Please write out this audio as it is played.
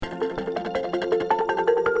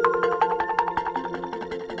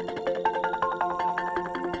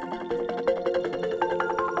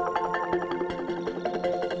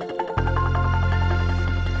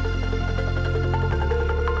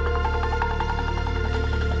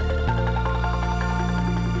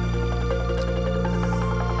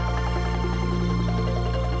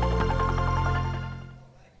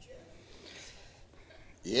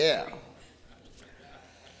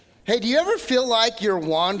Hey, do you ever feel like you're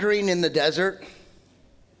wandering in the desert?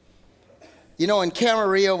 You know, in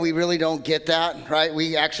Camarillo, we really don't get that, right?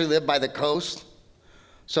 We actually live by the coast.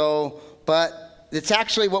 But it's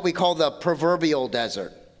actually what we call the proverbial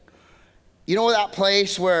desert. You know that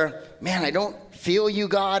place where, man, I don't feel you,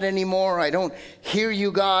 God, anymore. I don't hear you,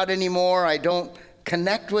 God, anymore. I don't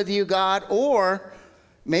connect with you, God. Or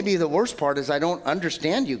maybe the worst part is I don't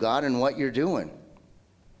understand you, God, and what you're doing.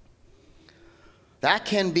 That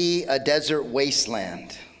can be a desert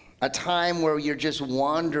wasteland, a time where you're just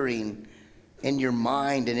wandering in your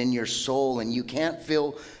mind and in your soul, and you can't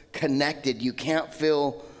feel connected. You can't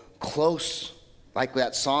feel close, like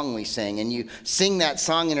that song we sang. And you sing that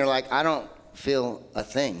song and you're like, I don't feel a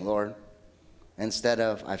thing, Lord. Instead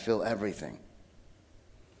of, I feel everything.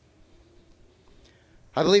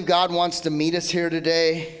 I believe God wants to meet us here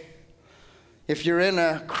today. If you're in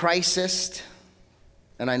a crisis,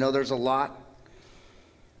 and I know there's a lot,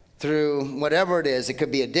 through whatever it is. It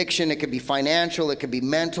could be addiction, it could be financial, it could be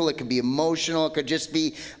mental, it could be emotional, it could just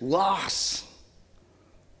be loss.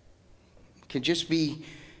 It could just be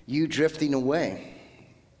you drifting away.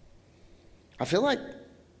 I feel like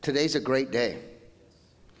today's a great day.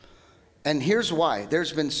 And here's why.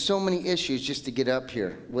 There's been so many issues just to get up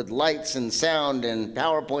here with lights and sound and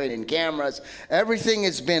PowerPoint and cameras. Everything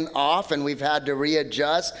has been off and we've had to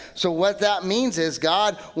readjust. So what that means is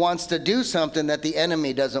God wants to do something that the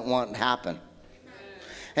enemy doesn't want to happen.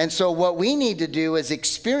 And so what we need to do is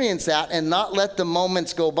experience that and not let the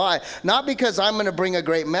moments go by. Not because I'm going to bring a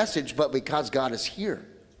great message, but because God is here.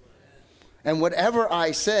 And whatever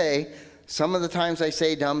I say, some of the times I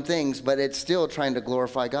say dumb things, but it's still trying to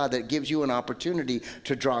glorify God. That gives you an opportunity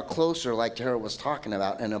to draw closer, like Tara was talking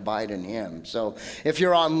about, and abide in Him. So if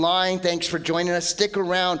you're online, thanks for joining us. Stick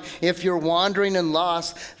around. If you're wandering and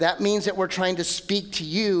lost, that means that we're trying to speak to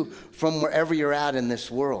you from wherever you're at in this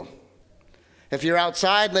world. If you're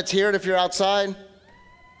outside, let's hear it if you're outside.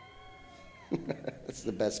 That's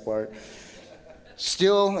the best part.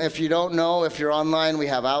 Still, if you don't know, if you're online, we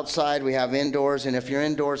have outside, we have indoors. And if you're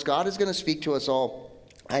indoors, God is going to speak to us all.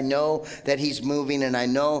 I know that He's moving, and I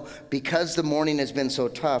know because the morning has been so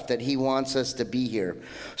tough that He wants us to be here.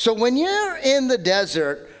 So when you're in the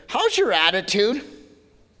desert, how's your attitude?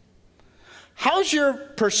 How's your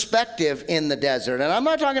perspective in the desert? And I'm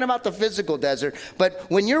not talking about the physical desert, but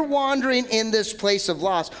when you're wandering in this place of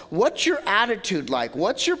loss, what's your attitude like?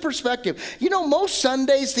 What's your perspective? You know, most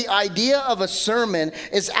Sundays, the idea of a sermon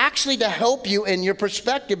is actually to help you in your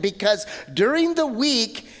perspective, because during the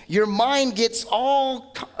week, your mind gets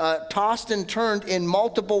all tossed and turned in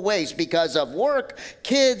multiple ways because of work,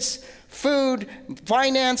 kids, food,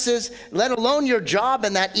 finances, let alone your job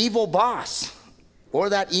and that evil boss or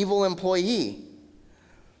that evil employee.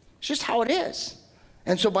 It's just how it is.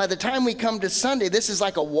 And so by the time we come to Sunday, this is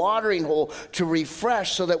like a watering hole to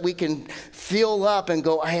refresh so that we can fill up and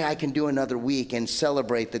go, hey, I can do another week and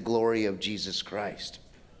celebrate the glory of Jesus Christ.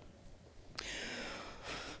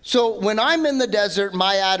 So when I'm in the desert,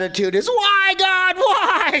 my attitude is, why, God,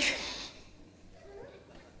 why?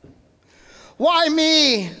 Why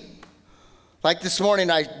me? Like this morning,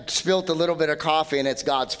 I spilled a little bit of coffee and it's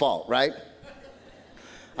God's fault, right?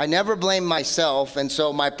 I never blame myself, and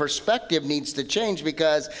so my perspective needs to change,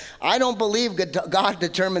 because I don't believe God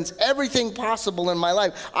determines everything possible in my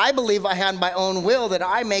life. I believe I have my own will, that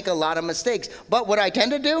I make a lot of mistakes. But what I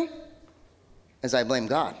tend to do is I blame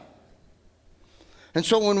God. And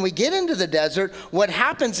so when we get into the desert, what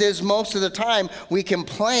happens is most of the time we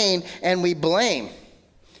complain and we blame.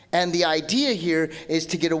 And the idea here is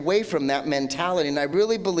to get away from that mentality. And I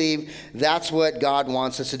really believe that's what God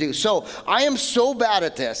wants us to do. So I am so bad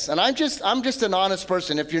at this. And I'm just an honest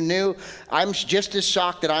person. If you're new, I'm just as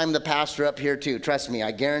shocked that I'm the pastor up here too. Trust me,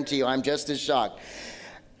 I guarantee you, I'm just as shocked.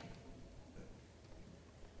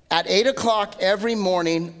 At 8 o'clock every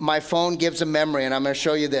morning, my phone gives a memory, and I'm going to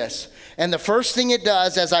show you this. And the first thing it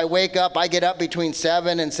does as I wake up, I get up between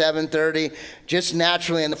 7 and 7:30, just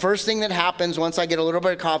naturally. And the first thing that happens once I get a little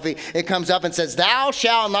bit of coffee, it comes up and says, thou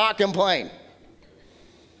shalt not complain.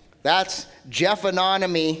 That's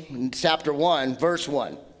Jephanonomy, chapter 1, verse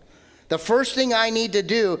 1. The first thing I need to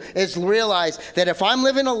do is realize that if I'm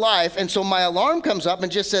living a life, and so my alarm comes up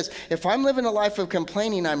and just says, if I'm living a life of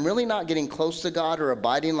complaining, I'm really not getting close to God or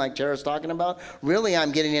abiding like Tara's talking about. Really,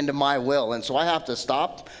 I'm getting into my will. And so I have to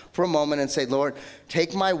stop for a moment and say, Lord,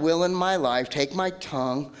 take my will in my life, take my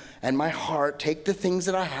tongue and my heart, take the things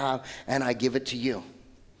that I have, and I give it to you.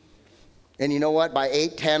 And you know what? By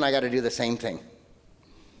 8:10, I got to do the same thing,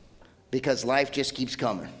 because life just keeps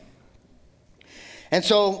coming. And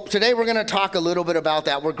so today we're going to talk a little bit about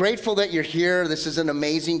that. We're grateful that you're here. This is an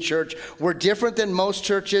amazing church. We're different than most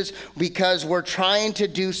churches because we're trying to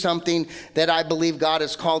do something that I believe God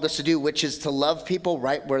has called us to do, which is to love people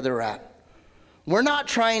right where they're at. We're not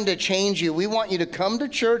trying to change you. We want you to come to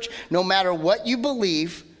church no matter what you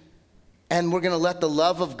believe, and we're going to let the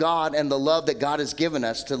love of God and the love that God has given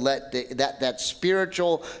us to let that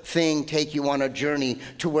spiritual thing take you on a journey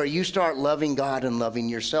to where you start loving God and loving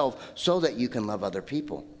yourself so that you can love other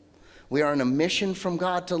people. We are on a mission from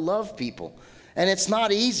God to love people. And it's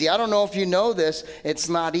not easy. I don't know if you know this. It's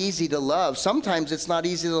not easy to love. Sometimes it's not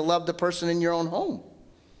easy to love the person in your own home.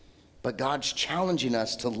 But God's challenging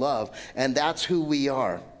us to love, and that's who we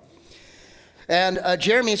are. And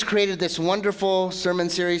Jeremy's created this wonderful sermon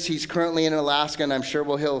series. He's currently in Alaska, and I'm sure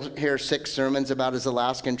he'll hear 6 sermons about his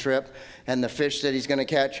Alaskan trip and the fish that he's going to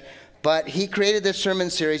catch. But he created this sermon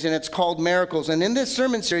series, and it's called Miracles. And in this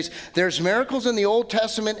sermon series, there's miracles in the Old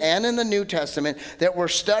Testament and in the New Testament that we're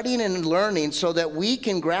studying and learning so that we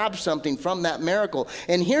can grab something from that miracle.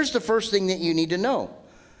 And here's the first thing that you need to know.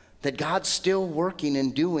 That God's still working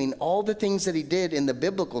and doing all the things that he did in the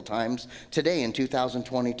biblical times today in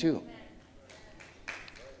 2022.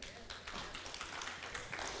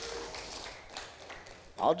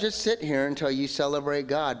 I'll just sit here until you celebrate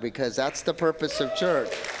God, because that's the purpose of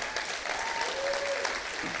church.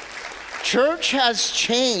 Church has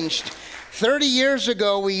changed. 30 years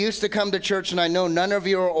ago, we used to come to church, and I know none of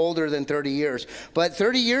you are older than 30 years, but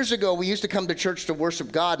 30 years ago, we used to come to church to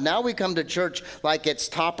worship God. Now we come to church like it's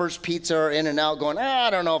Topper's Pizza or In-N-Out going,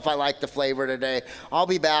 I don't know if I like the flavor today. I'll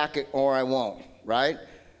be back or I won't, right?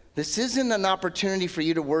 This isn't an opportunity for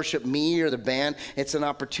you to worship me or the band. It's an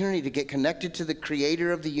opportunity to get connected to the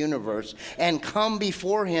creator of the universe and come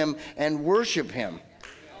before him and worship him.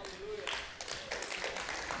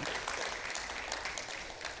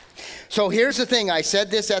 So here's the thing. I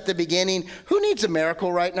said this at the beginning. Who needs a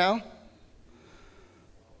miracle right now?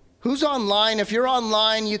 Who's online? If you're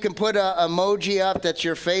online, you can put an emoji up that's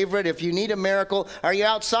your favorite. If you need a miracle, are you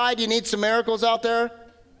outside? You need some miracles out there?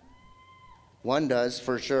 One does,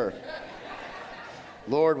 for sure.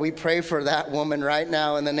 Lord, we pray for that woman right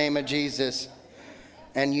now in the name of Jesus.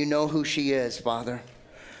 And you know who she is, Father.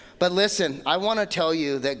 But listen, I want to tell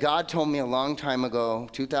you that God told me a long time ago,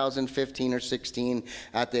 2015 or 16,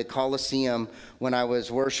 at the Coliseum when I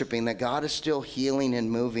was worshiping, that God is still healing and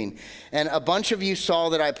moving. And a bunch of you saw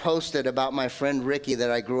that I posted about my friend Ricky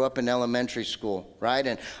that I grew up in elementary school, right?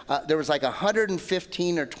 And there was like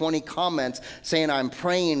 115 or 20 comments saying I'm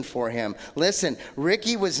praying for him. Listen,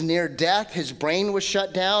 Ricky was near death. His brain was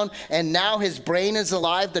shut down, and now his brain is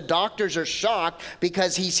alive. The doctors are shocked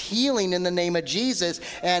because he's healing in the name of Jesus,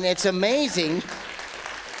 and it's amazing.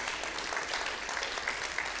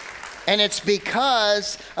 And it's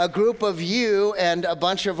because a group of you and a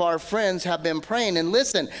bunch of our friends have been praying. And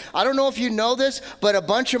listen, I don't know if you know this, but a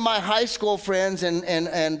bunch of my high school friends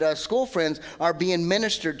and school friends are being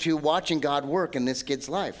ministered to watching God work in this kid's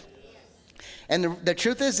life. And the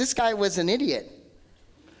truth is, this guy was an idiot.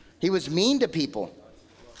 He was mean to people,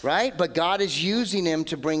 right? But God is using him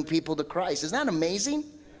to bring people to Christ. Isn't that amazing?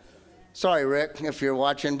 Sorry, Rick, if you're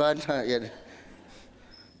watching, bud.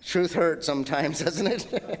 Truth hurts sometimes, doesn't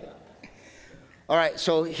it? All right,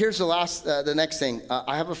 so here's the next thing.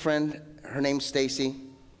 I have a friend, her name's Stacy.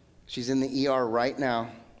 She's in the ER right now.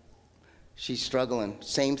 She's struggling.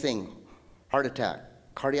 Same thing, heart attack,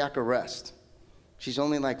 cardiac arrest. She's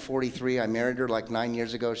only like 43. I married her like 9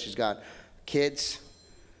 years ago. She's got kids.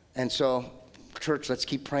 And so, church, let's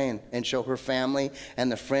keep praying and show her family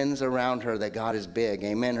and the friends around her that God is big.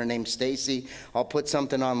 Amen. Her name's Stacy. I'll put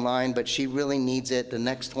something online, but she really needs it. The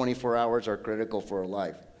next 24 hours are critical for her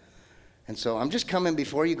life. And so I'm just coming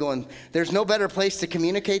before you going, there's no better place to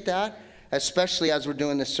communicate that, especially as we're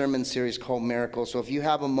doing this sermon series called Miracles. So if you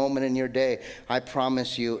have a moment in your day, I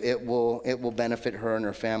promise you it will benefit her and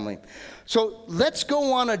her family. So let's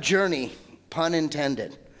go on a journey, pun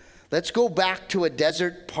intended. Let's go back to a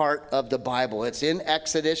desert part of the Bible. It's in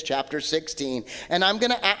Exodus chapter 16. And I'm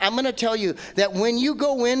gonna tell you that when you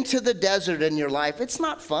go into the desert in your life, it's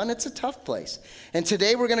not fun, it's a tough place. And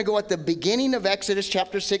today we're gonna go at the beginning of Exodus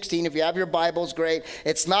chapter 16. If you have your Bibles, great.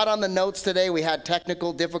 It's not on the notes today, we had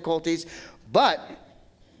technical difficulties. But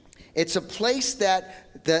it's a place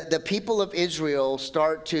that the people of Israel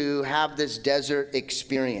start to have this desert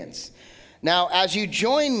experience. Now, as you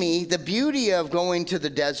join me, the beauty of going to the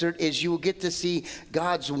desert is you will get to see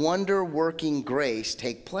God's wonder-working grace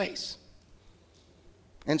take place.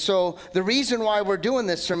 And so the reason why we're doing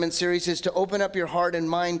this sermon series is to open up your heart and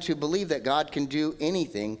mind to believe that God can do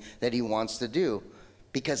anything that he wants to do,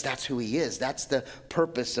 because that's who he is. That's the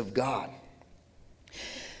purpose of God.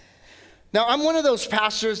 Now, I'm one of those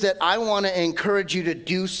pastors that I want to encourage you to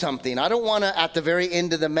do something. I don't want to, at the very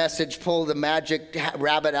end of the message, pull the magic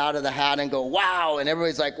rabbit out of the hat and go, wow, and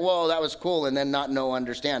everybody's like, whoa, that was cool, and then not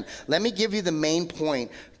understand. Let me give you the main point.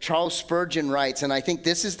 Charles Spurgeon writes, and I think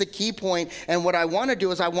this is the key point, and what I want to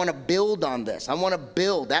do is I want to build on this. I want to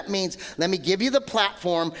build. That means let me give you the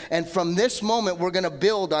platform, and from this moment, we're going to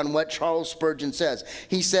build on what Charles Spurgeon says.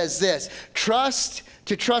 He says this: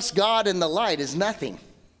 to trust God in the light is nothing.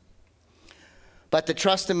 But to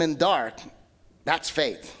trust him in dark, that's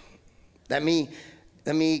faith. Let me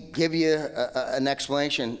give you an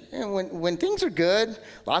explanation. When things are good,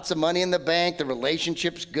 lots of money in the bank, the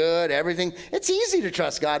relationship's good, everything, it's easy to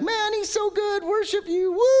trust God. Man, he's so good, worship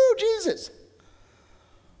you, woo, Jesus.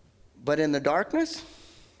 But in the darkness,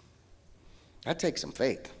 that takes some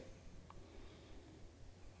faith.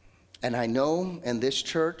 And I know in this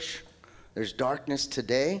church, there's darkness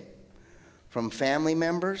today from family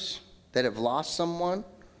members that have lost someone.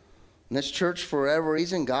 In this church, for whatever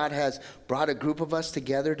reason, God has brought a group of us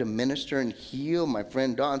together to minister and heal. My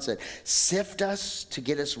friend Don said, sift us to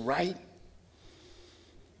get us right.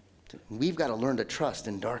 We've got to learn to trust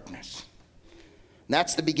in darkness. And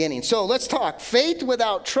that's the beginning. So let's talk. Faith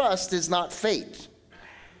without trust is not faith.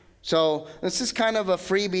 So this is kind of a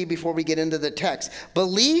freebie before we get into the text.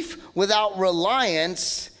 Belief without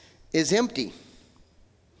reliance is empty.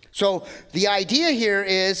 So the idea here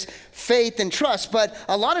is faith and trust. But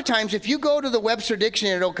a lot of times if you go to the Webster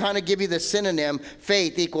Dictionary, it'll kind of give you the synonym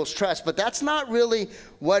faith equals trust. But that's not really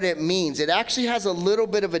what it means. It actually has a little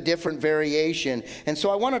bit of a different variation. And so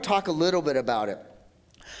I want to talk a little bit about it.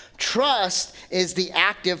 Trust is the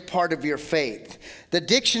active part of your faith. The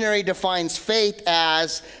dictionary defines faith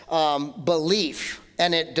as belief.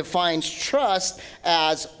 And it defines trust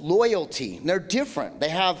as loyalty. They're different. They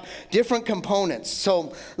have different components.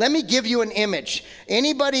 So let me give you an image.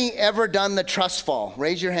 Anybody ever done the trust fall?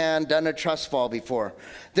 Raise your hand, done a trust fall before.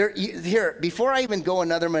 Here, before I even go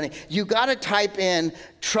another minute, you got to type in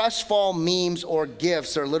trust fall memes or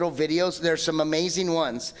GIFs or little videos. There's some amazing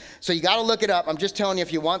ones. So you got to look it up. I'm just telling you,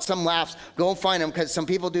 if you want some laughs, go and find them, because some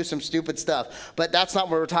people do some stupid stuff. But that's not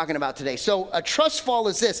what we're talking about today. So a trust fall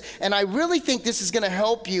is this. And I really think this is going to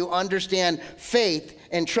help you understand faith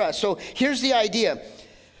and trust. So here's the idea.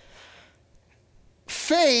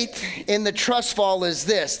 Faith in the trust fall is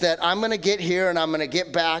this, that I'm going to get here and I'm going to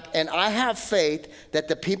get back, and I have faith that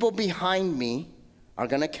the people behind me are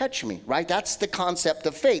going to catch me, right? That's the concept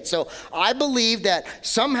of faith. So I believe that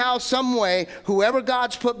somehow, some way, whoever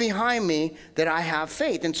God's put behind me, that I have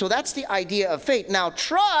faith. And so that's the idea of faith. Now,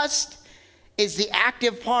 trust is the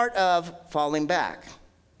active part of falling back.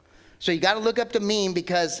 So you got to look up the meme,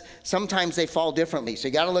 because sometimes they fall differently. So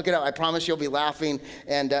you got to look it up. I promise you'll be laughing,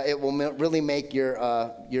 and it will really make your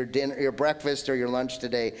dinner, your breakfast, or your lunch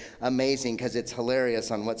today amazing, because it's hilarious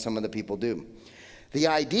on what some of the people do. The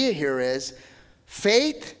idea here is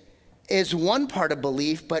faith is one part of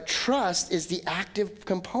belief, but trust is the active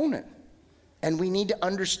component. And we need to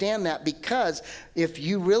understand that, because if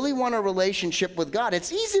you really want a relationship with God,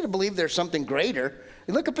 it's easy to believe there's something greater.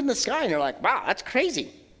 You look up in the sky and you're like, wow, that's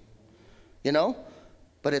crazy. You know,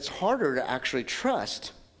 but it's harder to actually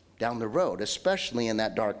trust down the road, especially in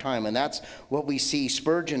that dark time. And that's what we see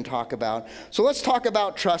Spurgeon talk about. So let's talk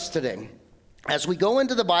about trust today. As we go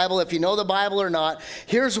into the Bible, if you know the Bible or not,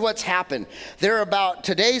 here's what's happened.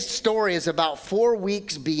 Today's story is about 4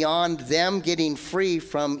 weeks beyond them getting free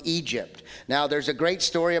from Egypt. Now, there's a great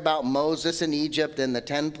story about Moses in Egypt and the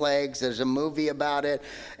 10 plagues. There's a movie about it.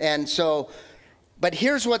 And so, but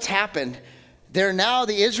here's what's happened.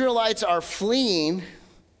 The Israelites are fleeing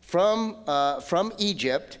from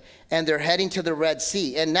Egypt, and they're heading to the Red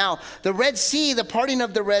Sea. And now the Red Sea, the parting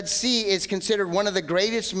of the Red Sea, is considered one of the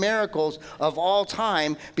greatest miracles of all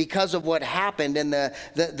time, because of what happened and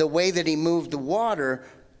the way that he moved the water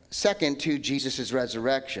second to Jesus'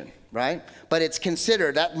 resurrection, right? But it's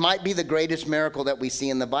considered, that might be the greatest miracle that we see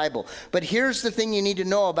in the Bible. But here's the thing you need to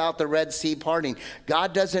know about the Red Sea parting.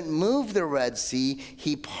 God doesn't move the Red Sea,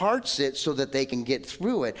 he parts it so that they can get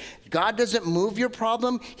through it. God doesn't move your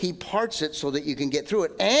problem, he parts it so that you can get through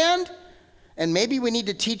it. And maybe we need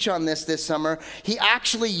to teach on this summer, he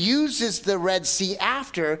actually uses the Red Sea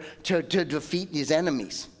after to defeat his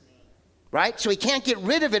enemies. Right? So he can't get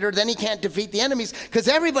rid of it, or then he can't defeat the enemies, because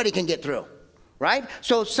everybody can get through. Right?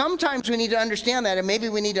 So sometimes we need to understand that, and maybe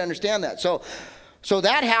we need to understand that. So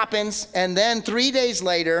that happens, and then 3 days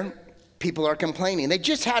later, people are complaining. They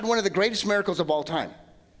just had one of the greatest miracles of all time.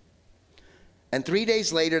 And 3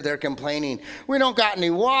 days later, they're complaining. We don't got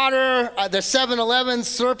any water. The 7-Eleven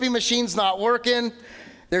Slurpee machine's not working.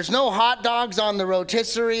 There's no hot dogs on the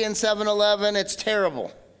rotisserie in 7-Eleven. It's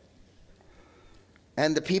terrible.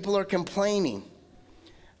 and the people are complaining.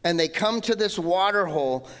 And they come to this water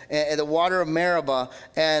hole, the water of Meribah,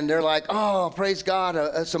 and they're like, oh, praise God,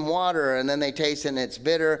 some water. And then they taste it and it's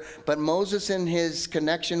bitter. But Moses, in his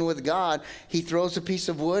connection with God, he throws a piece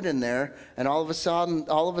of wood in there, and all of a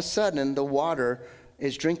sudden, the water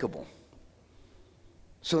is drinkable.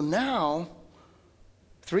 So now,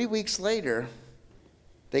 3 weeks later,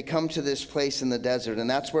 they come to this place in the desert, and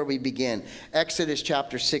that's where we begin. Exodus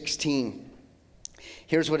chapter 16.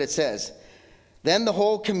 Here's what it says. Then the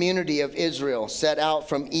whole community of Israel set out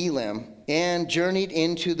from Elim and journeyed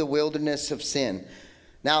into the wilderness of Sin.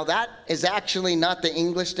 Now that is actually not the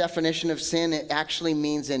English definition of sin. It actually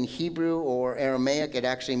means in Hebrew or Aramaic, it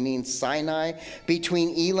actually means Sinai.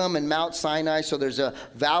 Between Elim and Mount Sinai, so there's a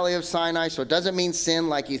valley of Sinai, so it doesn't mean sin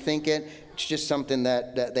like you think it. It's just something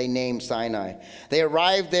that they named Sinai. They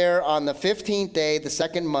arrived there on the 15th day, the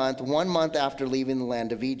second month, 1 month after leaving the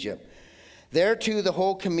land of Egypt. There too, the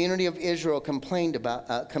whole community of Israel complained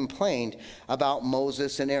about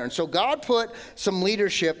Moses and Aaron. So God put some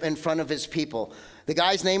leadership in front of his people. The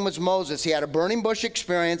guy's name was Moses. He had a burning bush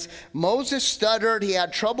experience. Moses stuttered. He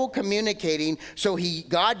had trouble communicating. So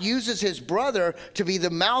God uses his brother to be the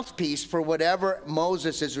mouthpiece for whatever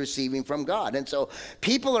Moses is receiving from God. And so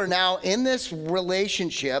people are now in this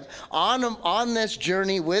relationship, on this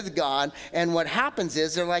journey with God. And what happens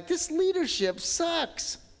is they're like, this leadership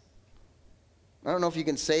sucks. I don't know if you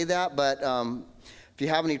can say that, but if you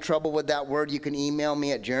have any trouble with that word, you can email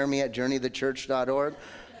me at jeremy@journeythechurch.org.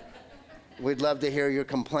 We'd love to hear your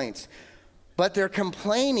complaints. But they're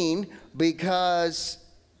complaining because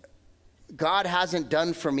God hasn't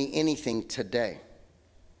done for me anything today.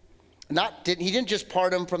 He didn't just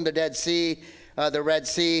part them from the Red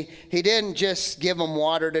Sea. He didn't just give them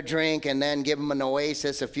water to drink and then give them an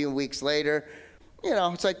oasis a few weeks later. You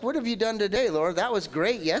know, it's like, what have you done today, Lord? That was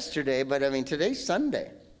great yesterday, but I mean, today's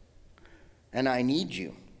Sunday, and I need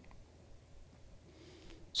you.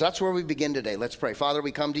 So that's where we begin today. Let's pray. Father,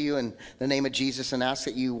 we come to you in the name of Jesus and ask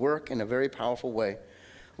that you work in a very powerful way.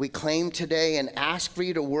 We claim today and ask for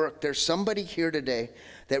you to work. There's somebody here today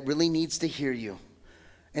that really needs to hear you.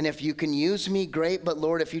 And if you can use me, great, but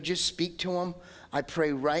Lord, if you just speak to them, I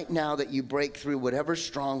pray right now that you break through whatever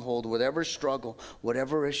stronghold, whatever struggle,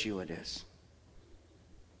 whatever issue it is.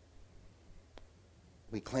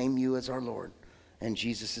 We claim you as our Lord. In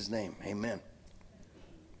Jesus' name, amen.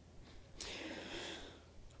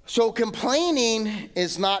 So complaining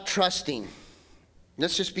is not trusting.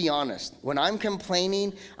 Let's just be honest. When I'm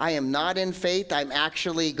complaining, I am not in faith. I'm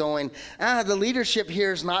actually going, the leadership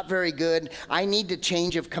here is not very good. I need to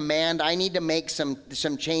change of command. I need to make some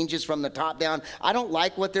changes from the top down. I don't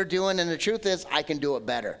like what they're doing, and the truth is, I can do it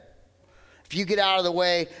better. If you get out of the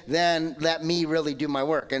way, then let me really do my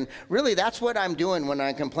work. And really, that's what I'm doing when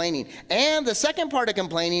I'm complaining. And the second part of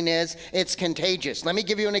complaining is it's contagious. Let me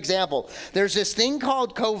give you an example. There's this thing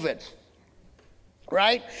called COVID,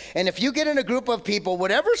 right? And if you get in a group of people,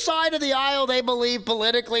 whatever side of the aisle they believe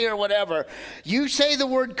politically or whatever, you say the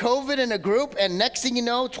word COVID in a group, and next thing you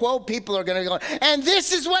know, 12 people are going to go, and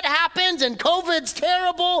this is what happens, and COVID's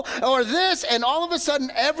terrible, or this, and all of a sudden,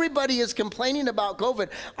 everybody is complaining about COVID.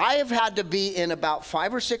 I have had to be in about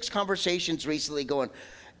 5 or 6 conversations recently going,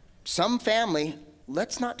 some family,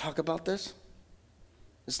 let's not talk about this.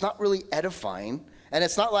 It's not really edifying, and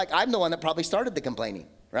it's not like I'm the one that probably started the complaining,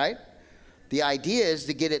 right? The idea is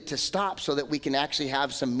to get it to stop so that we can actually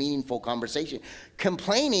have some meaningful conversation.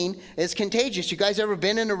 Complaining is contagious. You guys ever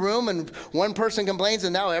been in a room and one person complains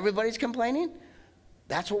and now everybody's complaining?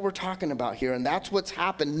 That's what we're talking about here, and that's what's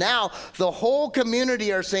happened. Now, the whole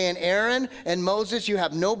community are saying, Aaron and Moses, you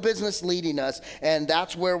have no business leading us, and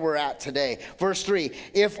that's where we're at today. Verse 3,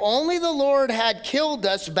 if only the Lord had killed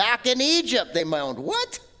us back in Egypt, they moaned.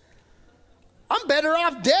 What? I'm better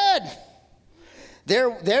off dead.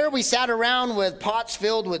 There we sat around with pots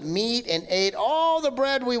filled with meat and ate all the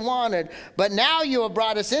bread we wanted. But now you have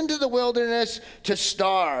brought us into the wilderness to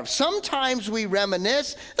starve. Sometimes we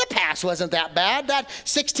reminisce. The past wasn't that bad. That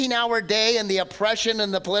 16-hour day and the oppression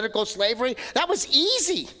and the political slavery, that was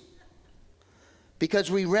easy. Because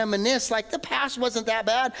we reminisce like the past wasn't that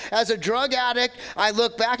bad. As a drug addict, I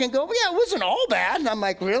look back and go, yeah, it wasn't all bad. And I'm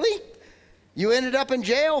like, really? You ended up in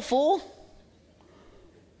jail, fool.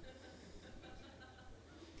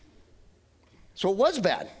 So it was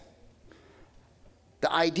bad.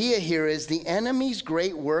 The idea here is the enemy's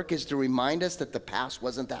great work is to remind us that the past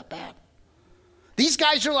wasn't that bad. These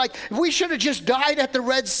guys are like, we should have just died at the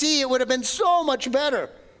Red Sea. It would have been so much better.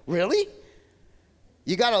 Really?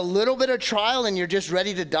 You got a little bit of trial and you're just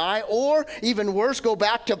ready to die? Or even worse, go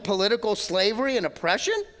back to political slavery and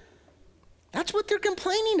oppression? That's what they're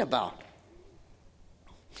complaining about.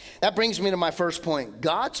 That brings me to my first point.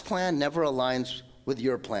 God's plan never aligns with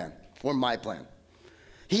your plan or my plan.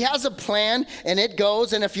 He has a plan, and it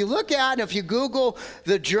goes, and if you look at, if you Google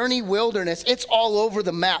the Journey Wilderness, it's all over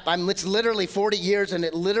the map. It's literally 40 years, and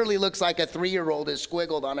it literally looks like a 3-year-old is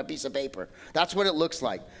squiggled on a piece of paper. That's what it looks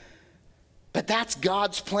like. But that's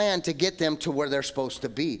God's plan to get them to where they're supposed to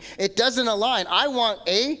be. It doesn't align. I want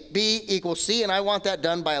A, B equals C, and I want that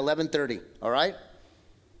done by 11:30, all right?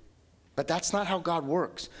 But that's not how God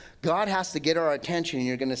works. God has to get our attention, and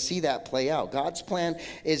you're going to see that play out. God's plan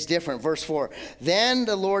is different. Verse 4, then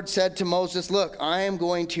the Lord said to Moses, look, I am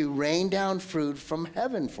going to rain down food from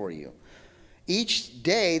heaven for you. Each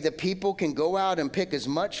day the people can go out and pick as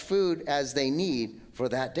much food as they need for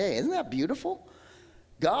that day. Isn't that beautiful?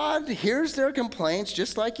 God hears their complaints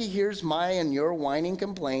just like he hears my and your whining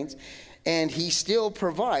complaints, and he still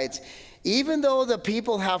provides. Even though the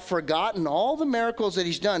people have forgotten all the miracles that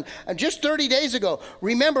he's done. Just 30 days ago,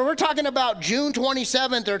 remember, we're talking about June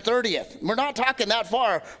 27th or 30th. We're not talking that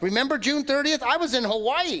far. Remember June 30th? I was in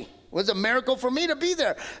Hawaii. It was a miracle for me to be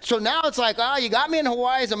there. So now it's like, you got me in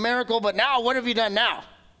Hawaii as a miracle, but now what have you done now?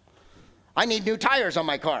 I need new tires on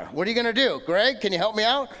my car. What are you going to do? Greg, can you help me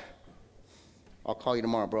out? I'll call you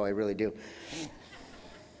tomorrow, bro. I really do.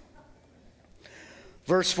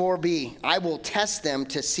 Verse 4b, I will test them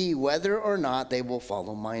to see whether or not they will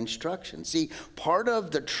follow my instructions. See, part of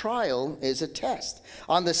the trial is a test.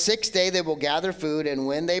 On the 6th day, they will gather food, and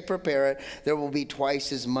when they prepare it, there will be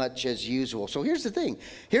twice as much as usual. So here's the thing.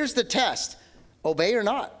 Here's the test. Obey or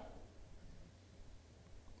not.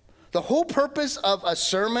 The whole purpose of a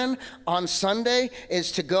sermon on Sunday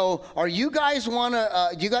is to go, you guys want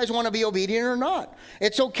to be obedient or not?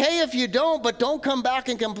 It's okay if you don't, but don't come back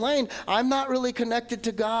and complain. I'm not really connected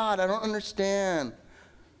to God. I don't understand.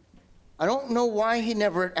 I don't know why he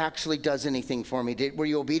never actually does anything for me. Were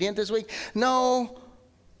you obedient this week? No,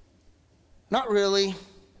 not really.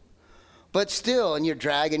 But still, and you're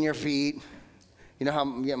dragging your feet. You know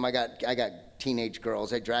how I got teenage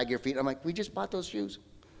girls. They drag your feet. I'm like, we just bought those shoes.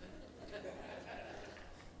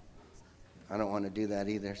 I don't want to do that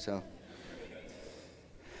either, so.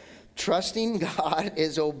 Trusting God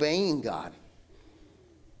is obeying God.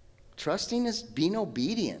 Trusting is being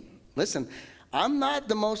obedient. Listen, I'm not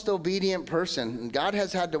the most obedient person, and God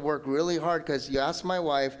has had to work really hard because you ask my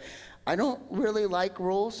wife, I don't really like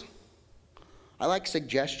rules. I like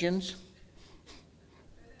suggestions.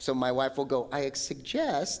 So my wife will go, I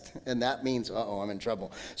suggest, and that means, I'm in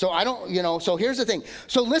trouble. So I don't, so here's the thing.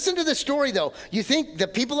 So listen to the story, though. You think the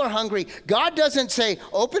people are hungry. God doesn't say,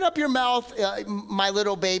 open up your mouth, my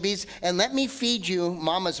little babies, and let me feed you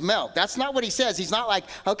mama's milk. That's not what he says. He's not like,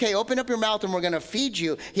 okay, open up your mouth and we're going to feed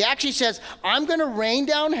you. He actually says, I'm going to rain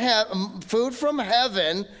down food from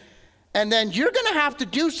heaven, and then you're going to have to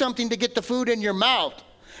do something to get the food in your mouth.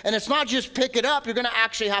 And it's not just pick it up. You're going to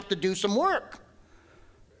actually have to do some work.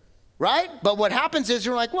 Right? But what happens is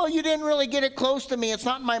you're like, well, you didn't really get it close to me. It's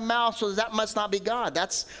not in my mouth, so that must not be God.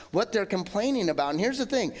 That's what they're complaining about. And here's the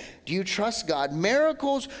thing. Do you trust God?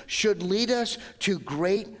 Miracles should lead us to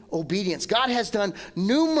great obedience. God has done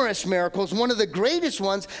numerous miracles. One of the greatest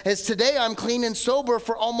ones is today I'm clean and sober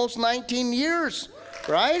for almost 19 years.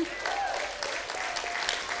 Right?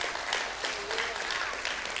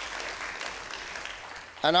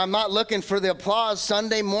 And I'm not looking for the applause.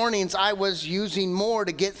 Sunday mornings, I was using more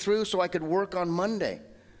to get through so I could work on Monday.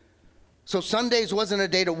 So Sundays wasn't a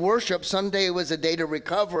day to worship. Sunday was a day to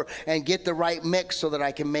recover and get the right mix so that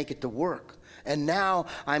I can make it to work. And now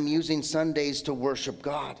I'm using Sundays to worship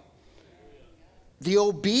God.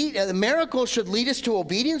 The miracle should lead us to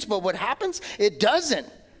obedience, but what happens? It doesn't.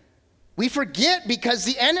 We forget because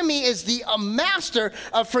the enemy is the master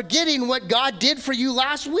of forgetting what God did for you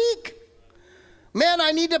last week. Man,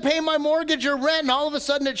 I need to pay my mortgage or rent, and all of a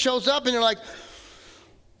sudden it shows up, and you're like,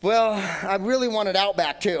 well, I really wanted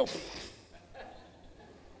Outback too.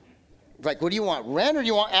 Like, what do you want, rent or do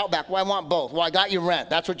you want Outback? Well, I want both. Well, I got you rent.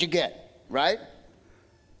 That's what you get, right?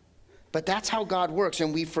 But that's how God works,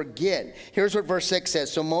 and we forget. Here's what verse 6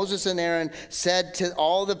 says. So Moses and Aaron said to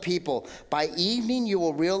all the people, by evening you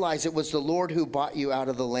will realize it was the Lord who brought you out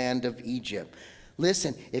of the land of Egypt.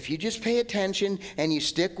 Listen, if you just pay attention and you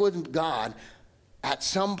stick with God, at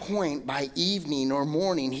some point by evening or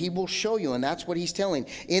morning, he will show you, and that's what he's telling.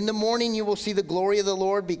 In the morning you will see the glory of the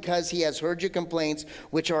Lord because he has heard your complaints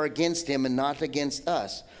which are against him and not against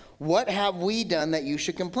us. What have we done that you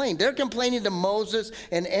should complain? They're complaining to Moses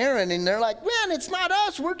and Aaron, and they're like, man, it's not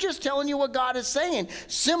us. We're just telling you what God is saying.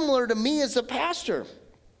 Similar to me as a pastor.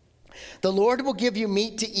 The Lord will give you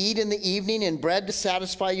meat to eat in the evening and bread to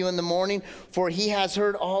satisfy you in the morning, for he has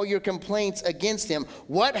heard all your complaints against him.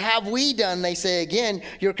 What have we done? They say again,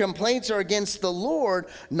 your complaints are against the Lord,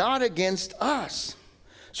 not against us.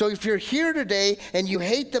 So if you're here today and you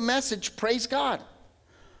hate the message, praise God.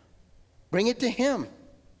 Bring it to him.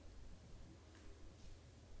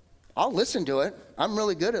 I'll listen to it. I'm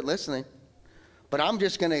really good at listening. But I'm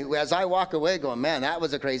just going to, as I walk away going, man, that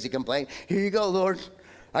was a crazy complaint. Here you go, Lord.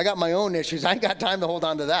 I got my own issues. I ain't got time to hold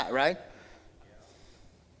on to that, right?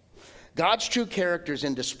 God's true character is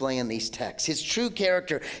in display in these texts. His true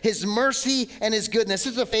character, his mercy and his goodness.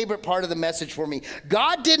 This is a favorite part of the message for me.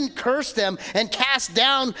 God didn't curse them and cast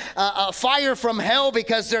down a fire from hell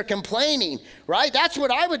because they're complaining, right? That's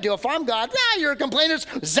what I would do if I'm God. You're complainers.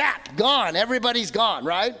 Zap, gone. Everybody's gone,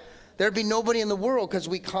 right? There'd be nobody in the world because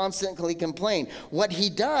we constantly complain. What he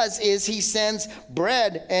does is he sends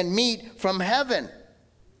bread and meat from heaven.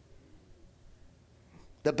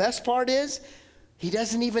 The best part is, he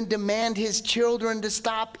doesn't even demand his children to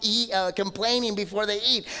stop complaining before they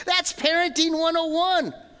eat. That's parenting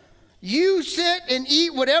 101. You sit and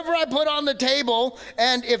eat whatever I put on the table,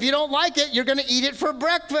 and if you don't like it, you're going to eat it for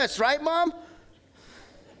breakfast, right, Mom?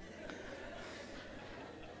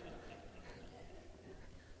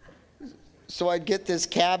 So I'd get this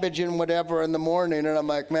cabbage and whatever in the morning, and I'm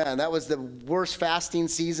like, man, that was the worst fasting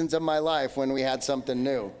seasons of my life when we had something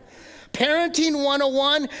new. Parenting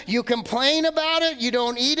 101, you complain about it, you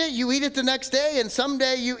don't eat it, you eat it the next day, and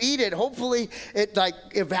someday you eat it. Hopefully it like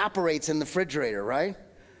evaporates in the refrigerator, right?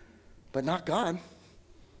 But not God.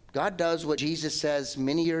 God does what Jesus says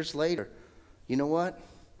many years later. You know what?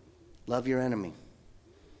 Love your enemy.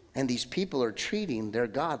 And these people are treating their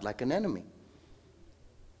God like an enemy.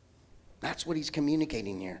 That's what he's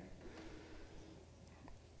communicating here.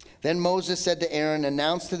 Then Moses said to Aaron,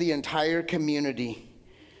 announce to the entire community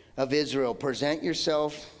of Israel, present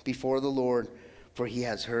yourself before the Lord, for he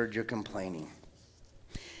has heard your complaining.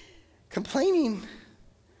 Complaining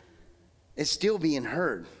is still being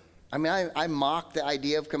heard. I mean, I mock the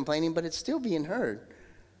idea of complaining, but it's still being heard.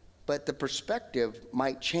 But the perspective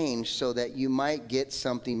might change so that you might get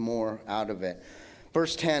something more out of it.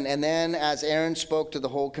 Verse 10, and then as Aaron spoke to the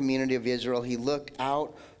whole community of Israel, he looked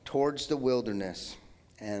out towards the wilderness,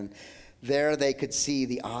 and there they could see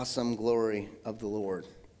the awesome glory of the Lord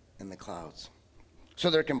in the clouds. So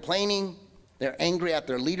they're complaining, they're angry at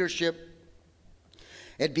their leadership.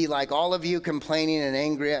 It'd be like all of you complaining and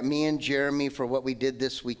angry at me and Jeremy for what we did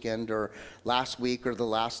this weekend or last week or the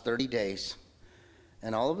last 30 days.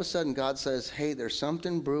 And all of a sudden God says, hey, there's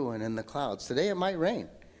something brewing in the clouds. Today it might rain.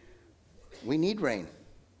 We need rain.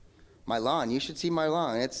 My lawn, you should see my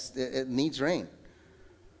lawn. It needs rain.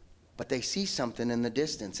 But they see something in the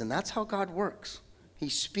distance, and that's how God works. He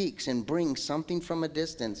speaks and brings something from a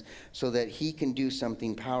distance so that he can do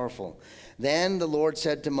something powerful. Then the Lord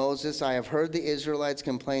said to Moses, I have heard the Israelites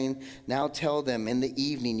complain. Now tell them, in the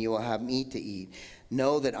evening you will have meat to eat.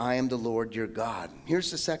 Know that I am the Lord your God. Here's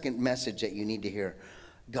the second message that you need to hear.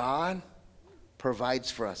 God provides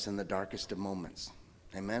for us in the darkest of moments.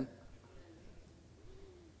 Amen?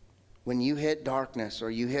 When you hit darkness or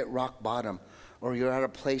you hit rock bottom, or you're at a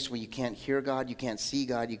place where you can't hear God, you can't see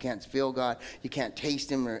God, you can't feel God, you can't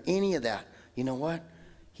taste him or any of that, you know what?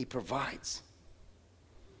 He provides.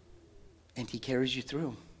 And he carries you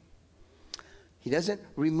through. He doesn't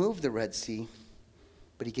remove the Red Sea,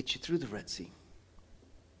 but he gets you through the Red Sea.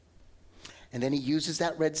 And then he uses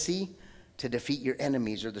that Red Sea to defeat your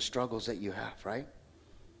enemies or the struggles that you have, right?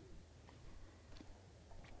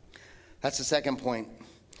 That's the second point.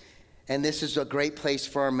 And this is a great place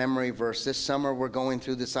for our memory verse. This summer we're going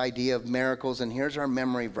through this idea of miracles, and here's our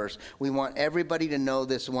memory verse. We want everybody to know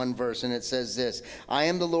this one verse, and it says this: I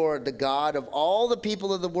am the Lord, the God of all the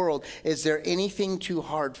people of the world. Is there anything too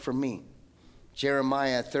hard for me?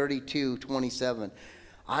 Jeremiah 32:27.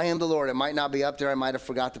 I am the Lord. It might not be up there. I might have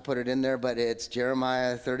forgot to put it in there, but it's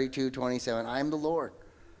Jeremiah 32:27. I am the Lord.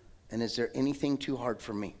 And is there anything too hard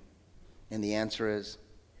for me? And the answer is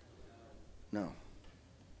no.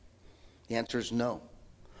 The answer is no.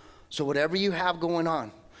 So whatever you have going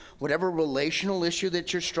on, whatever relational issue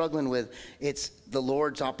that you're struggling with, it's the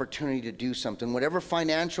Lord's opportunity to do something. Whatever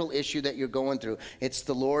financial issue that you're going through, it's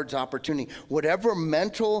the Lord's opportunity. Whatever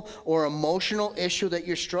mental or emotional issue that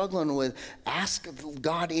you're struggling with, ask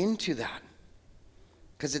God into that.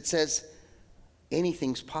 Because it says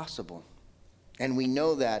anything's possible. And we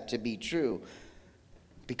know that to be true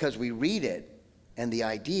because we read it And the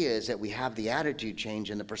idea is that we have the attitude change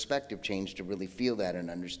and the perspective change to really feel that and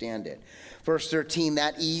understand it. Verse 13,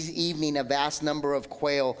 that evening a vast number of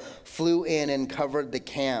quail flew in and covered the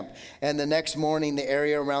camp. And the next morning the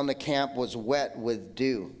area around the camp was wet with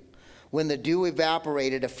dew. When the dew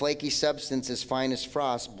evaporated, a flaky substance as fine as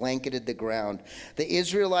frost blanketed the ground. The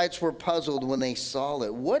Israelites were puzzled when they saw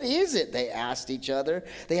it. What is it? They asked each other.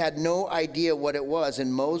 They had no idea what it was.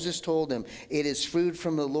 And Moses told them, it is food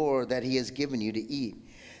from the Lord that he has given you to eat.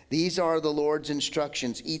 These are the Lord's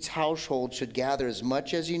instructions. Each household should gather as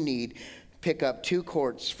much as you need. Pick up 2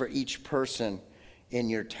 quarts for each person in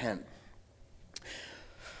your tent.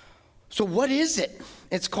 So what is it?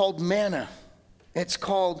 It's called manna. It's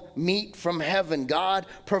called meat from heaven. God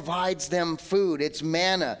provides them food. It's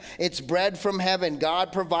manna. It's bread from heaven.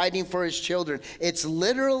 God providing for his children. It's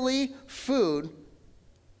literally food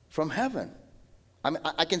from heaven.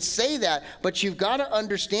 I can say that, but you've got to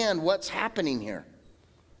understand what's happening here.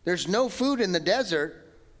 There's no food in the desert,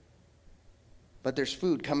 but there's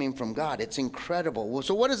food coming from God. It's incredible. Well,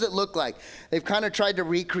 so what does it look like? They've kind of tried to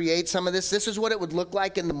recreate some of this. This is what it would look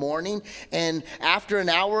like in the morning. And after an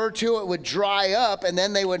hour or two, it would dry up. And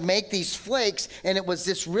then they would make these flakes. And it was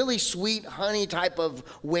this really sweet honey type of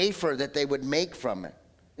wafer that they would make from it.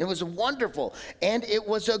 It was wonderful. And it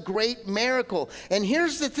was a great miracle. And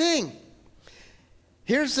here's the thing.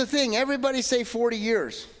 Everybody say 40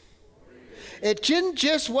 years. It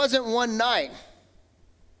just wasn't one night.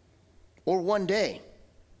 Or one day.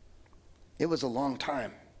 It was a long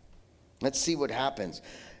time. Let's see what happens.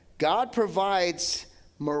 God provides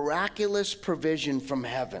miraculous provision from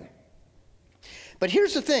heaven. But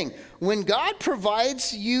here's the thing. When God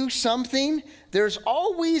provides you something, there's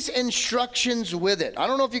always instructions with it. I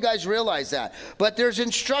don't know if you guys realize that, but there's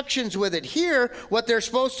instructions with it. Here, what they're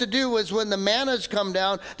supposed to do is when the manna's come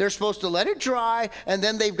down, they're supposed to let it dry, and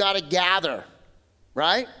then they've got to gather,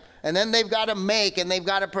 right? And then they've got to make and they've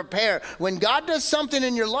got to prepare. When God does something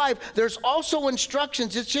in your life, there's also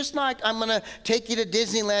instructions. It's just not, I'm going to take you to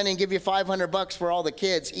Disneyland and give you $500 for all the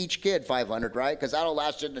kids, each kid $500, right? Because that'll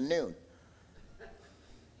last you to noon.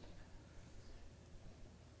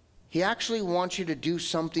 He actually wants you to do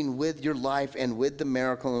something with your life and with the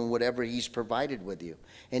miracle and whatever he's provided with you.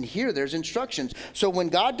 And here there's instructions. So when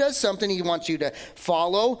God does something, he wants you to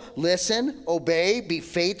follow, listen, obey, be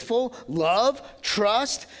faithful, love,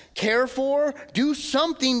 trust, care for, do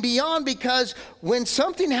something beyond, because when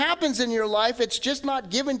something happens in your life, it's just not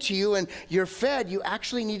given to you and you're fed. You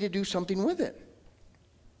actually need to do something with it.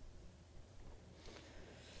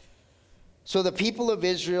 So the people of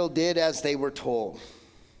Israel did as they were told.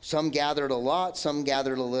 Some gathered a lot, some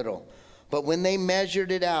gathered a little. But when they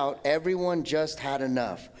measured it out, everyone just had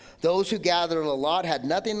enough. Those who gathered a lot had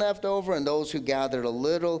nothing left over, and those who gathered a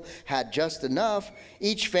little had just enough.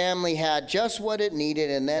 Each family had just what it needed,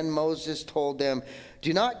 and then Moses told them,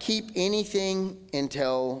 do not keep anything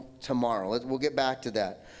until tomorrow. We'll get back to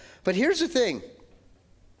that. But here's the thing.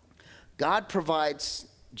 God provides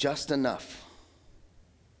just enough.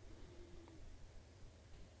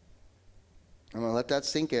 I'm going to let that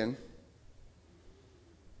sink in.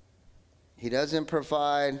 He doesn't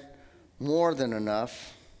provide more than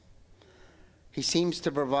enough. He seems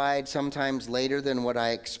to provide sometimes later than what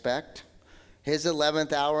I expect. His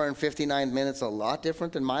 11th hour and 59 minutes a lot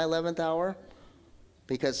different than my 11th hour.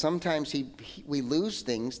 Because sometimes we lose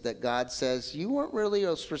things that God says, you weren't really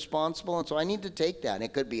responsible, and so I need to take that. And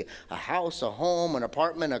it could be a house, a home, an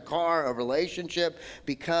apartment, a car, a relationship,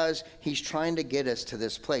 because he's trying to get us to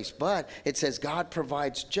this place. But it says God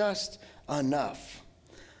provides just enough.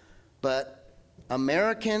 But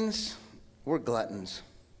Americans, we're gluttons.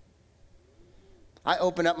 I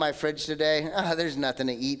opened up my fridge today. There's nothing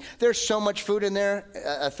to eat. There's so much food in there,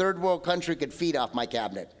 a third world country could feed off my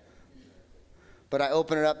cabinet. But I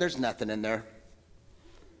open it up, there's nothing in there.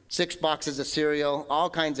 6 boxes of cereal, all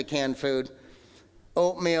kinds of canned food,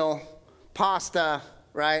 oatmeal, pasta,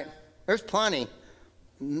 right? There's plenty.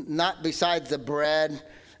 Not besides the bread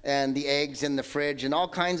and the eggs in the fridge and all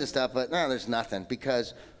kinds of stuff, but no, there's nothing,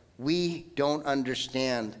 because we don't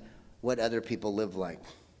understand what other people live like.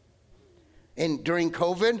 And during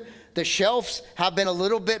COVID, the shelves have been a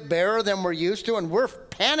little bit barer than we're used to, and we're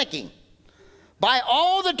panicking. Buy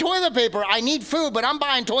all the toilet paper. I need food, but I'm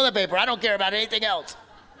buying toilet paper. I don't care about anything else.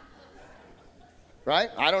 Right?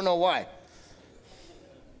 I don't know why.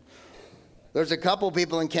 There's a couple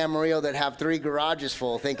people in Camarillo that have 3 garages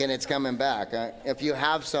full thinking it's coming back. If you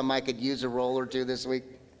have some, I could use a roll or two this week.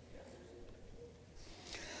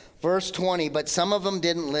 Verse 20, but some of them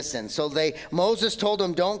didn't listen. So Moses told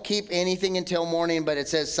them, don't keep anything until morning. But it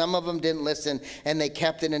says some of them didn't listen, and they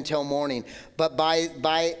kept it until morning. But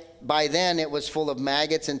by by then it was full of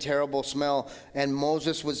maggots and terrible smell, and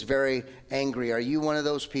Moses was very angry. Are you one of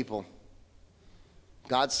those people?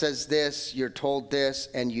 God says this, you're told this,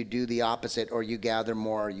 and you do the opposite, or you gather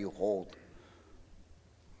more, or you hold.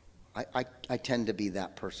 I tend to be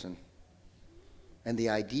that person. And the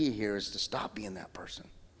idea here is to stop being that person.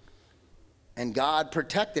 And God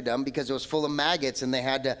protected them because it was full of maggots, and they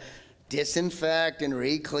had to disinfect and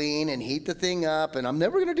re-clean and heat the thing up. And I'm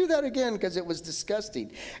never going to do that again because it was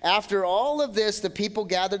disgusting. After all of this, the people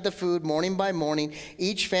gathered the food morning by morning,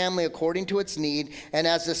 each family according to its need. And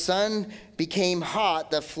as the sun became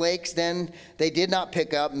hot, the flakes then they did not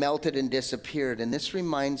pick up, melted and disappeared. And this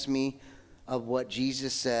reminds me of what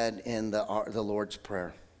Jesus said in the Lord's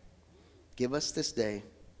Prayer. Give us this day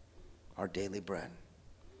our daily bread.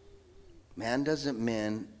 Man doesn't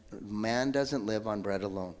live on bread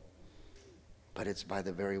alone, but it's by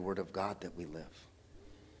the very word of God that we live.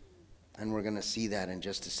 And we're going to see that in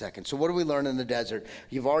just a second. So what do we learn in the desert?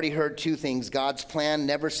 You've already heard two things. God's plan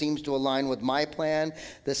never seems to align with my plan.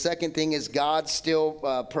 The second thing is God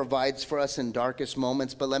still provides for us in darkest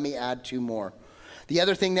moments. But let me add two more. The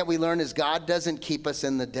other thing that we learn is God doesn't keep us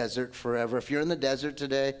in the desert forever. If you're in the desert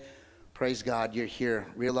today, praise God, you're here.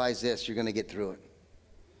 Realize this, you're going to get through it.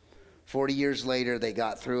 40 years later, they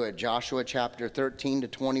got through it. Joshua chapter 13 to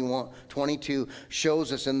 22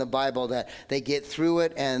 shows us in the Bible that they get through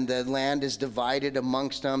it and the land is divided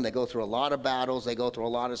amongst them. They go through a lot of battles. They go through a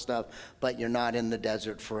lot of stuff, but you're not in the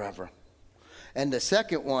desert forever. And the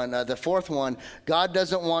second one, the fourth one, God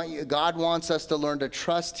wants us to learn to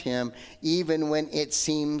trust him even when it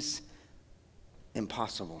seems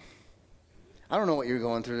impossible. I don't know what you're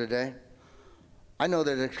going through today. I know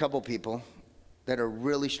that there's a couple people that are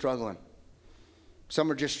really struggling.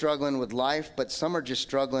 Some are just struggling with life, but some are just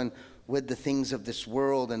struggling with the things of this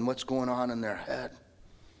world and what's going on in their head.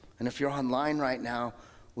 And if you're online right now,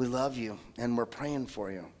 we love you and we're praying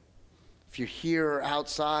for you. If you're here or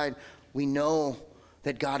outside, we know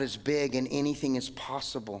that God is big and anything is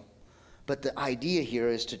possible. But the idea here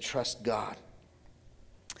is to trust God.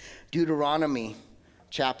 Deuteronomy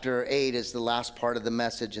chapter 8 is the last part of the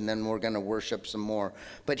message, and then we're going to worship some more.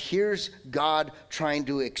 But here's God trying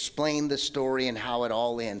to explain the story and how it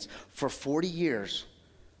all ends. For 40 years,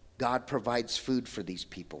 God provides food for these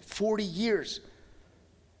people. 40 years.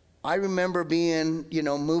 I remember being,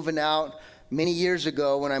 moving out many years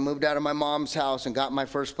ago when I moved out of my mom's house and got my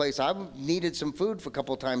first place. I needed some food for a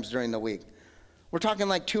couple times during the week. We're talking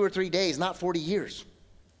like 2 or 3 days, not 40 years.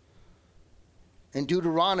 In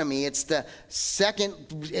Deuteronomy, it's the second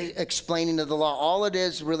explaining of the law. All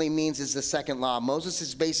it really means is the second law. Moses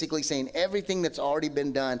is basically saying everything that's already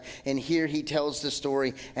been done, and here he tells the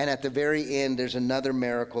story, and at the very end, there's another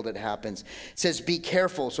miracle that happens. It says, be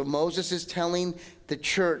careful. So Moses is telling the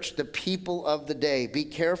church, the people of the day, be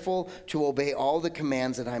careful to obey all the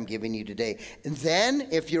commands that I'm giving you today. And then,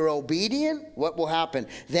 if you're obedient, what will happen?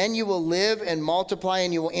 Then you will live and multiply,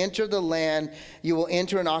 and you will enter the land. You will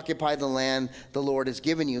enter and occupy the land the Lord has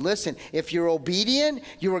given you. Listen, if you're obedient,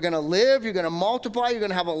 you are going to live, you're going to multiply, you're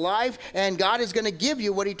going to have a life, and God is going to give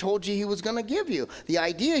you what he told you he was going to give you. The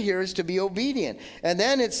idea here is to be obedient. And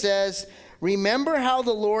then it says, remember how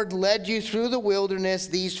the Lord led you through the wilderness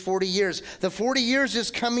these 40 years. The 40 years is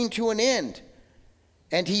coming to an end.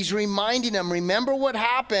 And he's reminding them, remember what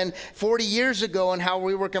happened 40 years ago and how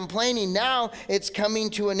we were complaining. Now it's coming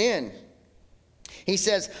to an end. He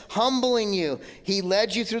says, humbling you. He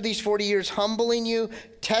led you through these 40 years, humbling you,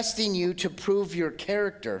 testing you to prove your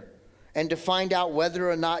character and to find out whether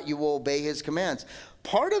or not you will obey his commands.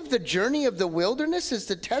 Part of the journey of the wilderness is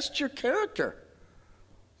to test your character.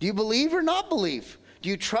 Do you believe or not believe? Do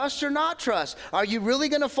you trust or not trust? Are you really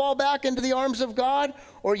going to fall back into the arms of God?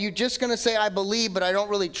 Or are you just going to say, I believe, but I don't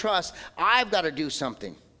really trust? I've got to do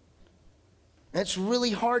something. And it's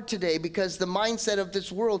really hard today because the mindset of this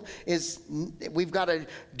world is we've got to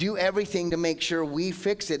do everything to make sure we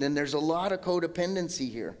fix it. And there's a lot of codependency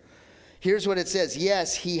here. Here's what it says.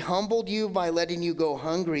 Yes, he humbled you by letting you go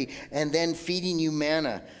hungry and then feeding you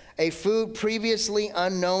manna, a food previously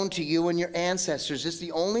unknown to you and your ancestors. This is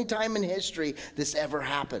the only time in history this ever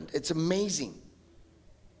happened. It's amazing.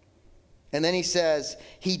 And then he says,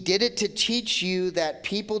 he did it to teach you that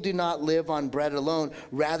people do not live on bread alone.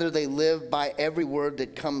 Rather, they live by every word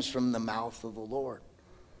that comes from the mouth of the Lord.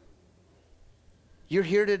 You're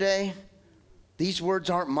here today. These words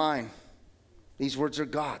aren't mine. These words are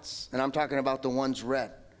God's. And I'm talking about the ones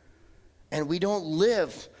read. And we don't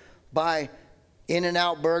live by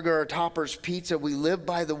In-N-Out Burger or Topper's Pizza. We live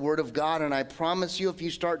by the Word of God, and I promise you, if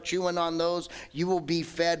you start chewing on those, you will be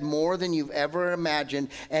fed more than you've ever imagined,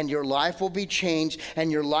 and your life will be changed,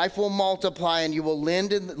 and your life will multiply, and you will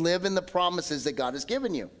live in the promises that God has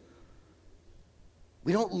given you.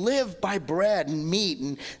 We don't live by bread and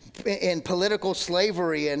meat and political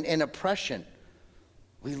slavery and oppression.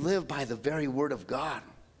 We live by the very Word of God.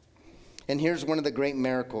 And here's one of the great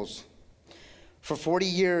miracles. For 40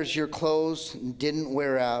 years, your clothes didn't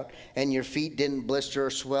wear out and your feet didn't blister or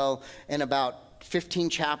swell. And about 15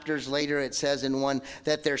 chapters later, it says in one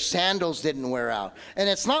that their sandals didn't wear out. And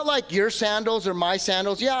it's not like your sandals or my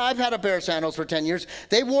sandals. Yeah, I've had a pair of sandals for 10 years.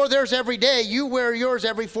 They wore theirs every day. You wear yours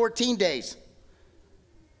every 14 days.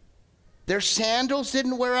 Their sandals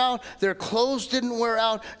didn't wear out. Their clothes didn't wear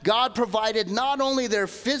out. God provided not only their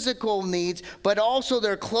physical needs, but also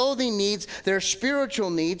their clothing needs, their spiritual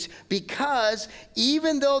needs, because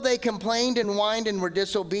even though they complained and whined and were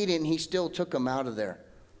disobedient, he still took them out of there.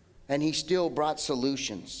 And he still brought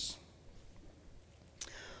solutions.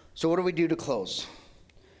 So what do we do to close?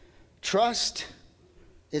 Trust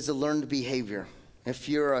is a learned behavior. If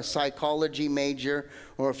you're a psychology major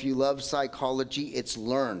or if you love psychology, it's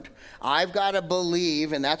learned. I've got to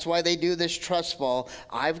believe, and that's why they do this trust fall,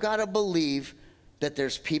 I've got to believe that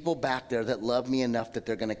there's people back there that love me enough that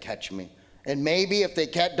they're going to catch me. And maybe if they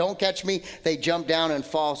don't catch me, they jump down and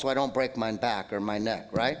fall so I don't break my back or my neck,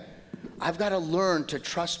 right? I've got to learn to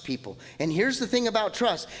trust people. And here's the thing about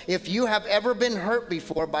trust. If you have ever been hurt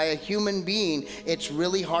before by a human being, it's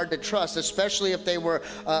really hard to trust, especially if they were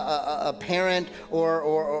a parent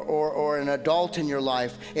or an adult in your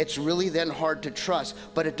life. It's really then hard to trust.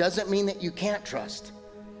 But it doesn't mean that you can't trust.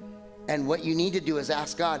 And what you need to do is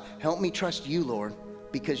ask God, help me trust you, Lord,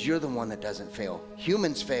 because you're the one that doesn't fail.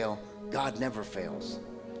 Humans fail. God never fails.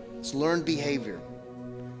 It's learned behavior.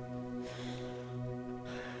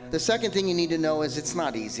 The second thing you need to know is it's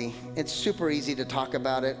not easy. It's super easy to talk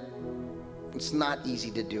about it. It's not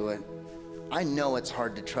easy to do it. I know it's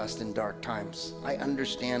hard to trust in dark times. I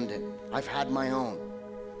understand it. I've had my own.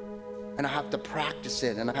 And I have to practice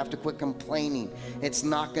it, and I have to quit complaining. It's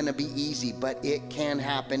not going to be easy, but it can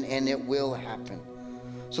happen, and it will happen.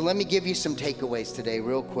 So let me give you some takeaways today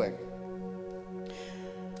real quick.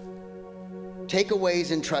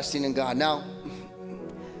 Takeaways in trusting in God. Now,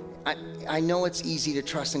 I know it's easy to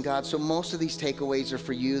trust in God, so most of these takeaways are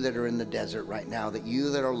for you that are in the desert right now, that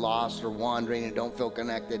you that are lost or wandering and don't feel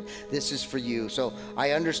connected. This is for you. So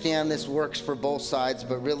I understand this works for both sides,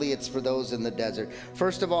 but really it's for those in the desert.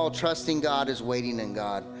 First of all, trusting God is waiting in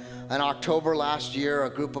God. In October last year, a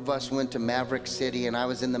group of us went to Maverick City, and I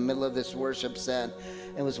was in the middle of this worship set.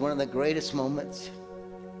 It was one of the greatest moments.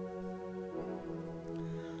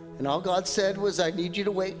 And all God said was, I need you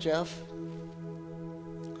to wait, Jeff.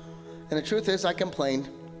 And the truth is, I complained.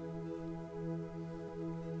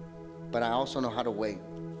 But I also know how to wait.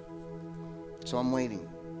 So I'm waiting.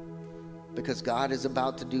 Because God is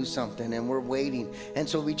about to do something, and we're waiting. And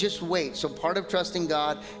so we just wait. So part of trusting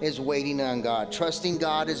God is waiting on God. Trusting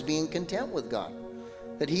God is being content with God.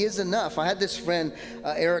 That he is enough. I had this friend,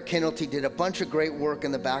 Eric Kennelty, did a bunch of great work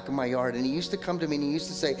in the back of my yard. And he used to come to me and he used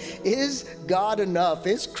to say, is God enough?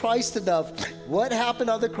 Is Christ enough? What happened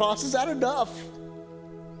on the cross? Is that enough?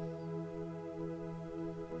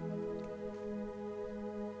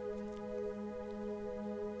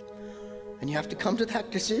 And you have to come to that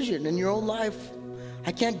decision in your own life.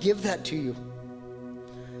 I can't give that to you.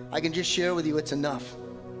 I can just share with you it's enough.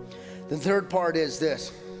 The third part is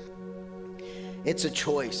this. It's a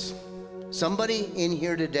choice. Somebody in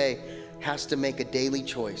here today has to make a daily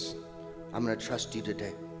choice. I'm going to trust you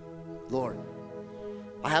today. Lord,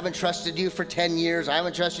 I haven't trusted you for 10 years. I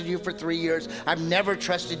haven't trusted you for 3 years. I've never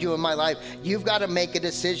trusted you in my life. You've got to make a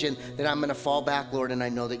decision that I'm going to fall back, Lord, and I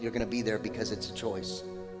know that you're going to be there because it's a choice.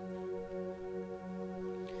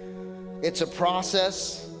 It's a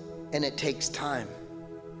process, and it takes time.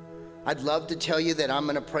 I'd love to tell you that I'm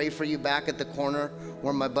going to pray for you back at the corner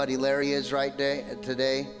where my buddy Larry is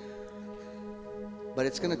today, but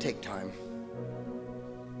it's going to take time.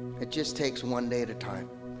 It just takes one day at a time.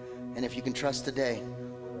 And if you can trust today,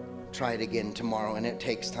 try it again tomorrow, and it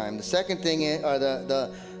takes time. The second thing, or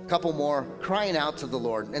the couple more, crying out to the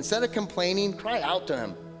Lord. Instead of complaining, cry out to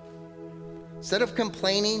him. Instead of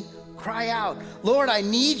complaining, cry out. Lord, I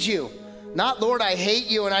need you. Not, Lord, I hate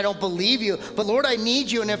you and I don't believe you, but Lord, I need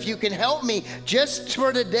you, and if you can help me just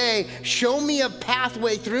for today, show me a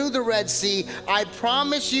pathway through the Red Sea. I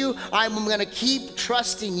promise you I'm going to keep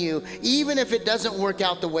trusting you, even if it doesn't work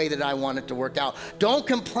out the way that I want it to work out. Don't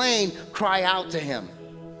complain, cry out to him.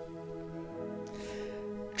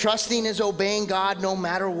 Trusting is obeying God no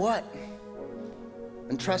matter what.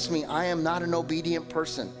 And trust me, I am not an obedient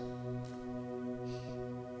person.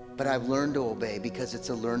 But I've learned to obey because it's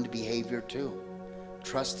a learned behavior too.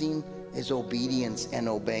 Trusting is obedience and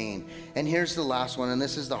obeying. And here's the last one, and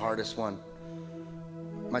this is the hardest one.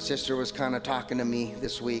 My sister was kind of talking to me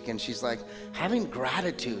this week, and she's like, having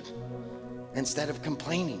gratitude instead of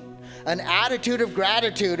complaining. An attitude of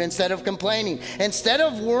gratitude instead of complaining. Instead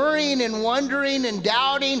of worrying and wondering and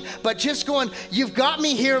doubting, but just going, you've got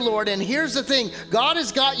me here, Lord. And here's the thing, God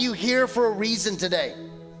has got you here for a reason today.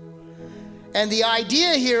 And the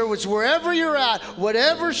idea here was wherever you're at,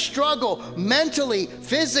 whatever struggle, mentally,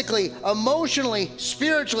 physically, emotionally,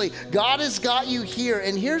 spiritually, God has got you here.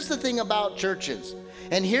 And here's the thing about churches.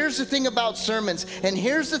 And here's the thing about sermons. And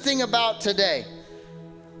here's the thing about today.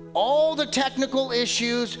 All the technical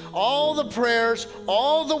issues, all the prayers,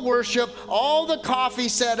 all the worship, all the coffee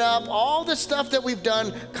set up, all the stuff that we've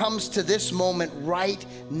done comes to this moment right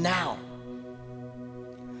now.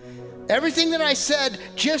 Everything that I said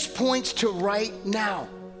just points to right now.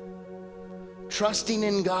 Trusting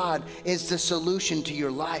in God is the solution to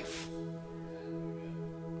your life.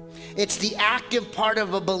 It's the active part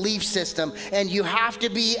of a belief system, and you have to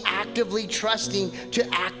be actively trusting to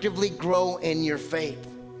actively grow in your faith.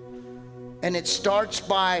 And it starts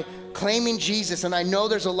by claiming Jesus. And I know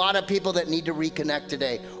there's a lot of people that need to reconnect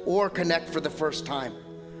today or connect for the first time.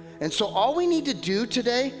 And so all we need to do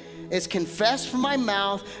today is confess from my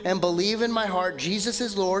mouth and believe in my heart Jesus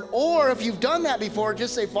is Lord. Or if you've done that before,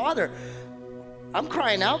 just say, Father, I'm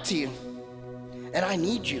crying out to you and I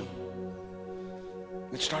need you.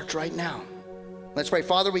 It starts right now. Let's pray.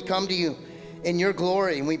 Father, we come to you in your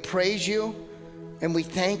glory and we praise you and we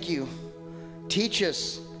thank you. Teach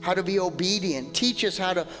us how to be obedient. Teach us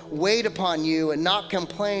how to wait upon you and not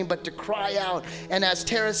complain, but to cry out. And as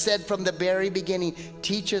Tara said from the very beginning,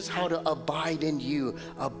 teach us how to abide in you.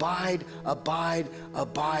 Abide, abide,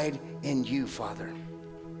 abide in you, Father.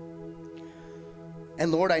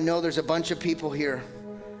 And Lord, I know there's a bunch of people here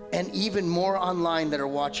and even more online that are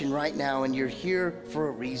watching right now, and you're here for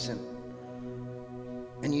a reason.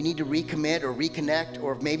 And you need to recommit or reconnect,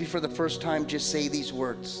 or maybe for the first time, just say these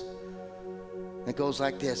words. It goes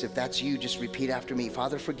like this. If that's you, just repeat after me.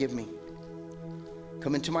 Father, forgive me.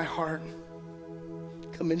 Come into my heart.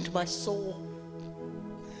 Come into my soul.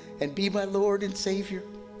 And be my Lord and Savior.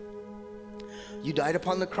 You died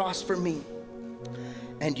upon the cross for me.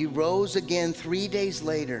 And you rose again 3 days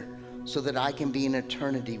later so that I can be in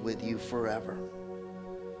eternity with you forever.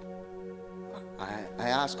 I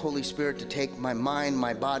ask Holy Spirit to take my mind,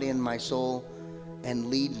 my body, and my soul and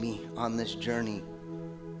lead me on this journey.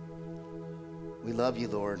 We love you,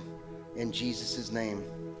 Lord. In Jesus' name,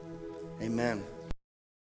 amen.